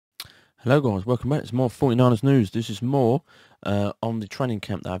Hello guys, welcome back. It's more 49ers news. This is more on the training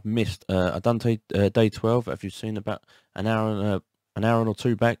camp that I've missed. I've done day 12. If you've seen about an hour or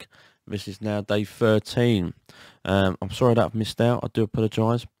two back, this is now day 13. I'm sorry that I've missed out. I do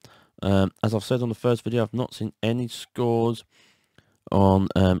apologise. As I've said on the first video, I've not seen any scores on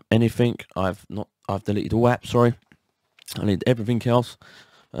anything. I've deleted all apps. Sorry, I deleted everything else.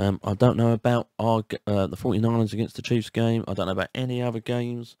 I don't know about the 49ers against the Chiefs game. I don't know about any other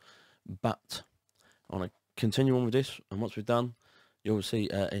games. But I want to continue on with this, and once we're done, you'll see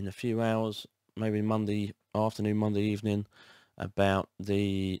in a few hours, maybe Monday afternoon, Monday evening, about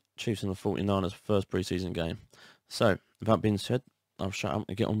the Chiefs and the 49ers first preseason game. So, with that being said, I'll shut up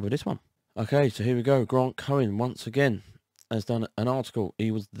and get on with this one. Okay, so here we go. Grant Cohen, once again, has done an article. He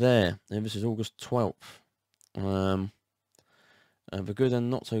was there, and this is August 12th. The good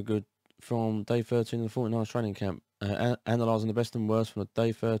and not so good from day 13 of the 49ers training camp. Analysing the best and worst from the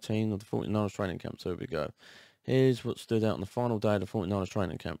day 13 of the 49ers training camp. So here we go. Here's what stood out on the final day of the 49ers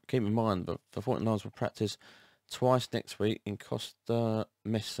training camp. Keep in mind that the 49ers will practice twice next week in Costa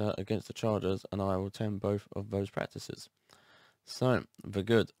Mesa against the Chargers, and I will attend both of those practices. So, the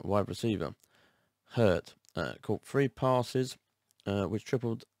good wide receiver, Hurt, caught 3 passes, which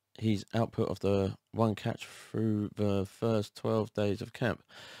tripled his output of the 1 catch through the first 12 days of camp.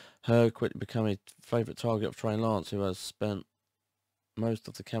 Hurd quickly became a favourite target of Trey Lance, who has spent most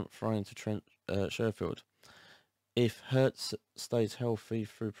of the camp throwing to Trent Sherfield. If Hurts stays healthy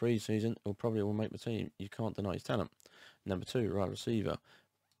through pre-season, he'll probably will make the team. You can't deny his talent. Number 2, right receiver,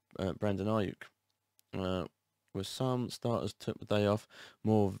 Brandon Ayuk. With some starters took the day off,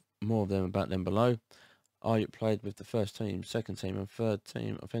 more of them about them below. Ayuk played with the first team, second team and third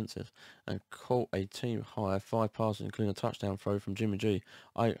team offensive and caught a team high 5 passes, including a touchdown throw from Jimmy G.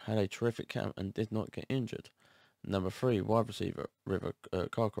 Ayuk had a terrific camp and did not get injured. Number 3, wide receiver, River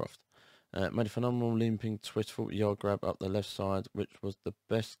Carcroft. Made a phenomenal limping twist 40-yard grab up the left side, which was the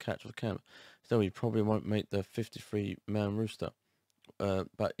best catch of the camp. Still, he probably won't make the 53-man roster,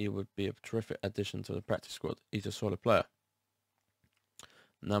 but he would be a terrific addition to the practice squad. He's a solid player.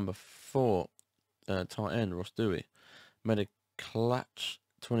 Number 4, tight end Ross Dewey made a clutch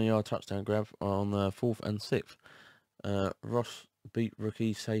 20-yard touchdown grab on 4th and 6th. Ross beat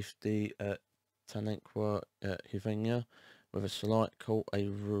rookie safety Tanekwa Hivenya with a slight, caught a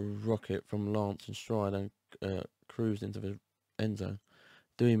rocket from Lance in stride and cruised into the end zone.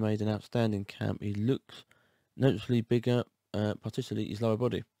 Dewey made an outstanding camp. He looks noticeably bigger, particularly his lower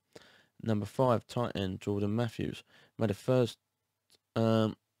body. Number 5, tight end Jordan Matthews made a first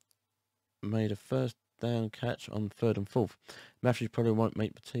down catch on 3rd and 4th. Matthews probably won't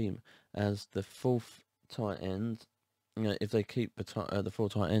make the team as the 4th tight end. If they keep the 4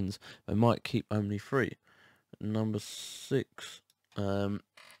 tight ends, they might keep only 3. Number 6,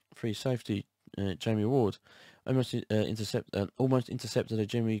 free safety Jamie Ward almost intercepted a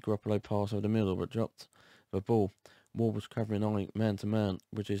Jimmy Garoppolo pass over the middle, but dropped the ball. Ward was covering Ayuk man-to-man,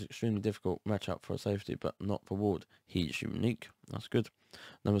 which is extremely difficult matchup for a safety, but not for Ward. He's unique. That's good.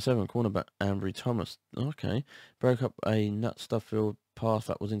 Number 7, cornerback Ambry Thomas. Okay. Broke up a Nut Stuffield pass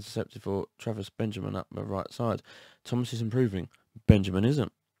that was intercepted for Travis Benjamin up the right side. Thomas is improving. Benjamin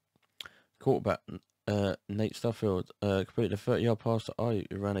isn't. Quarterback Nate Stuffield completed a 30-yard pass to Ayuk,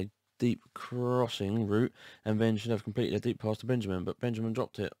 who ran a deep crossing route and then should have completed a deep pass to Benjamin, but Benjamin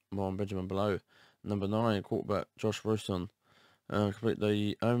dropped it. More on Benjamin below. Number 9, quarterback Josh Rosen completed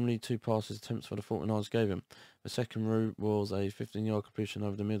the only 2 passes attempts for the 49ers gave him. The second route was a 15-yard completion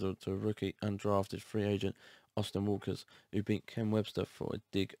over the middle to rookie undrafted free agent Austin Walkers, who beat Ken Webster for a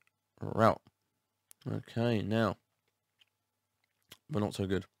dig route. Okay, now, but not so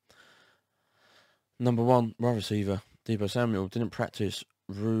good. Number 1, wide receiver Deebo Samuel didn't practice,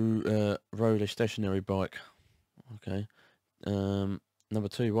 rode a stationary bike. Okay. Number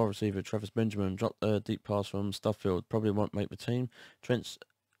 2, wide receiver Travis Benjamin dropped a deep pass from Stuffield. Probably won't make the team. Trent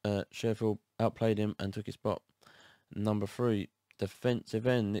Sherfield outplayed him and took his spot. Number 3, defensive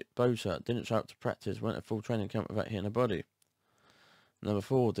end Nick Bosa didn't show up to practice. Went a full training camp without hitting a body. Number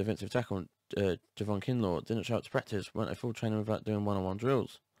 4, defensive tackle Javon Kinlaw didn't show up to practice. Went a full training without doing one-on-one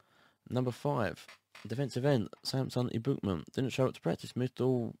drills. Number 5, defensive end Samson Ibukman didn't show up to practice. Missed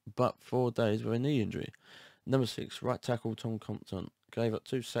all but 4 days with a knee injury. Number 6, right tackle Tom Compton gave up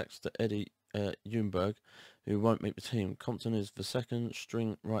 2 sacks to Eddie Ewenberg, who won't make the team. Compton is the second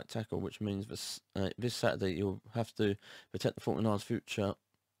string right tackle, which means this Saturday you'll have to protect the 49ers' future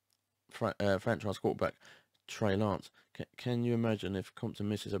franchise quarterback, Trey Lance. Can you imagine if Compton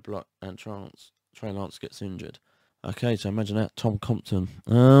misses a block and Trey Lance gets injured? Okay, so imagine that, Tom Compton.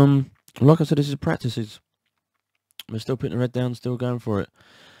 Like I said, this is practices. We're still putting the red down, still going for it.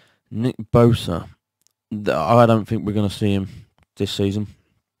 Nick Bosa. I don't think we're going to see him this season.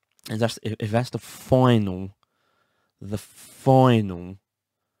 And if that's the final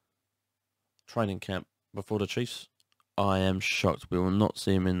training camp before the Chiefs, I am shocked. We will not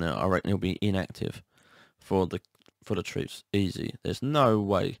see him in there. I reckon he'll be inactive for the Chiefs. Easy. There's no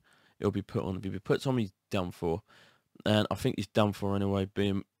way he'll be put on. If he puts on, he's done for. And I think he's done for anyway,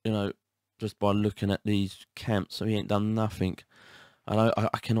 being, just by looking at these camps. So he ain't done nothing. And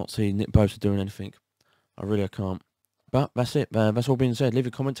I cannot see Nick Bosa doing anything. I can't. But that's it. That's all being said. Leave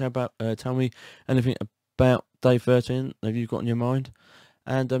a comment about, tell me anything about day 13 that you've got in your mind.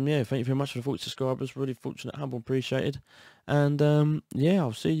 And yeah, thank you very much for the 40 subscribers. Really fortunate, humble, appreciated. And yeah,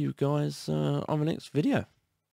 I'll see you guys on the next video.